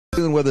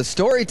Where the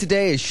story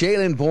today is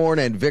Shaylin Bourne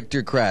and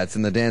Victor Kratz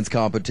in the dance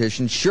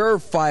competition.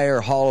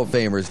 Surefire Hall of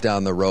Famers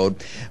down the road.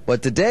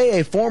 But today,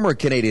 a former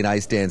Canadian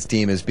ice dance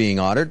team is being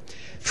honored.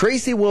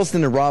 Tracy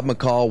Wilson and Rob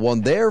McCall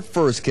won their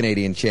first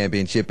Canadian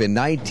championship in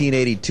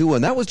 1982,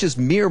 and that was just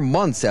mere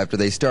months after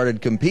they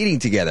started competing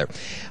together.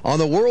 On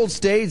the world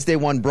stage, they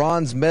won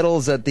bronze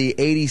medals at the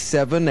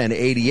 87 and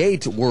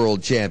 88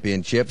 World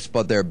Championships,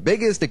 but their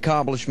biggest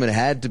accomplishment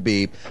had to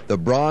be the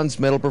bronze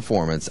medal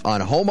performance on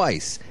home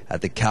ice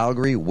at the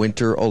Calgary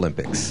Winter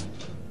Olympics.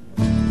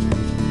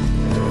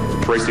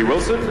 Tracy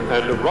Wilson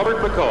and Robert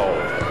McCall.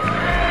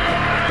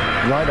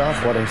 Right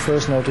off, what I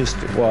first noticed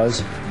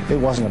was it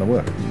wasn't going to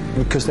work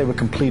because they were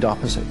complete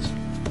opposites.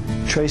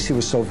 Tracy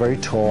was so very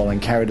tall and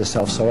carried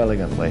herself so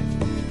elegantly.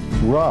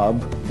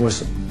 Rob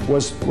was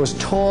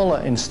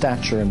taller in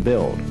stature and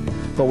build,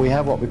 but we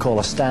have what we call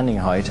a standing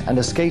height and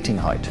a skating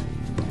height.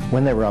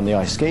 When they were on the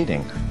ice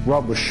skating,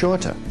 Rob was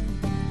shorter.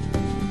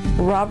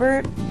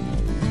 Robert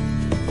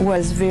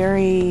was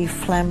very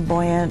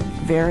flamboyant,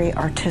 very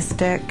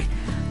artistic,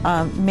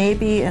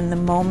 maybe in the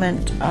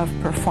moment of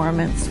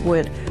performance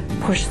would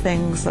push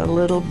things a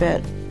little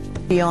bit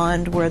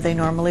beyond where they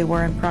normally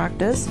were in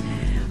practice.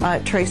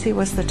 Tracy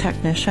was the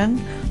technician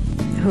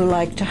who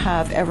liked to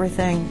have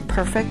everything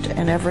perfect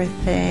and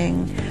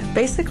everything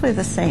basically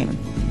the same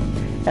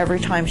every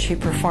time she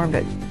performed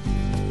it.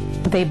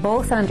 They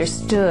both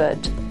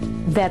understood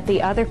that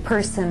the other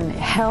person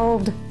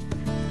held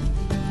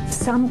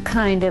some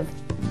kind of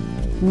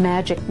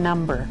magic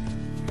number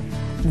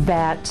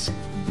that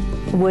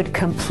would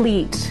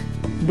complete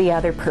the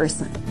other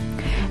person.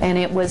 And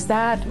it was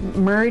that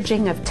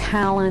merging of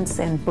talents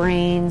and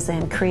brains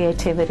and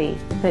creativity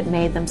that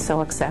made them so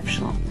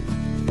exceptional.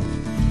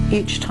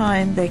 Each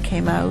time they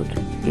came out,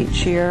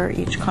 each year,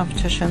 each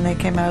competition they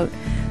came out,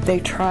 they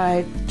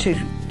tried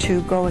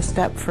to go a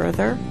step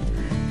further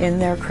in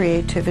their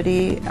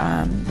creativity,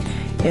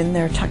 in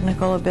their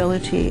technical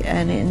ability,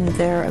 and in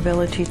their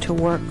ability to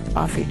work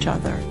off each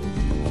other.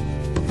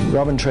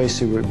 Rob and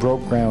Tracy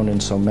broke ground in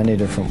so many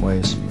different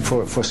ways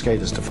for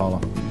skaters to follow.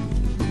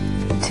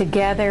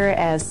 Together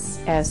as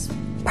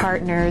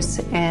partners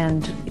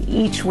and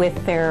each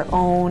with their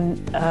own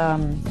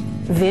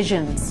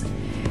visions,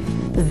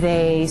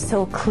 they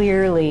so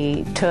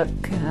clearly took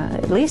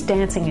at least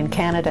dancing in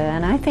Canada,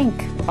 and I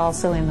think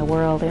also in the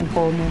world, in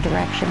whole new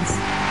directions.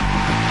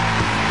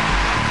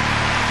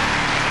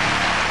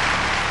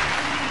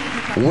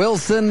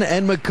 Wilson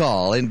and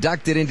McCall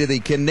inducted into the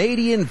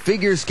Canadian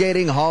Figure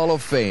Skating Hall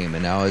of Fame.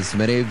 And now, as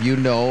many of you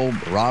know,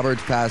 Robert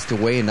passed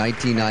away in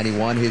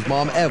 1991. His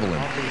mom, Evelyn,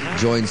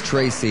 joins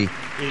Tracy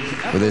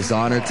for this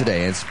honor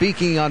today. And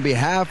speaking on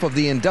behalf of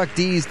the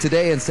inductees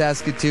today in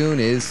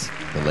Saskatoon is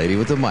the lady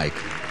with the mic,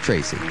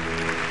 Tracy.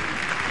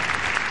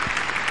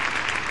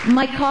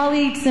 My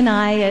colleagues and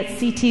I at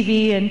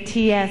CTV and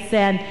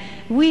TSN,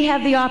 we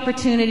have the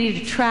opportunity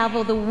to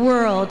travel the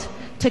world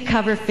to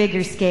cover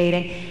figure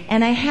skating.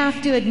 And I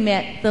have to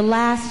admit, the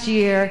last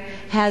year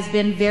has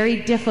been very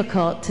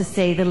difficult, to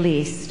say the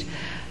least.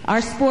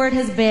 Our sport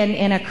has been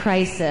in a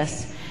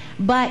crisis,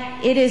 but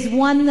it is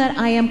one that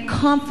I am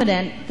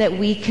confident that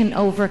we can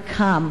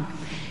overcome.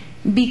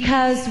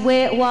 Because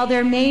while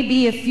there may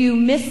be a few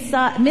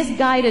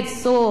misguided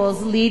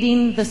souls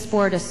leading the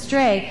sport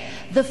astray,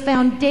 the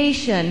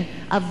foundation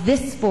of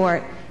this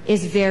sport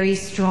is very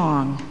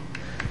strong.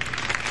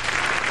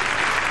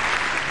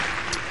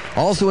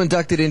 Also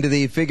inducted into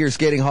the Figure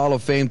Skating Hall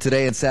of Fame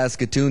today in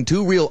Saskatoon,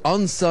 two real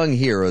unsung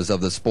heroes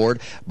of the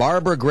sport.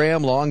 Barbara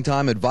Graham,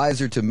 longtime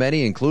advisor to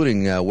many,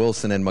 including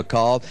Wilson and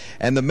McCall,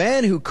 and the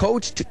man who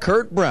coached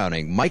Kurt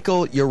Browning,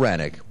 Michael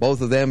Uranek.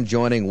 Both of them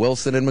joining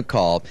Wilson and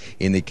McCall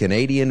in the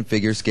Canadian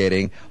Figure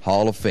Skating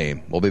Hall of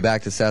Fame. We'll be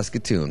back to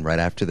Saskatoon right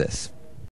after this.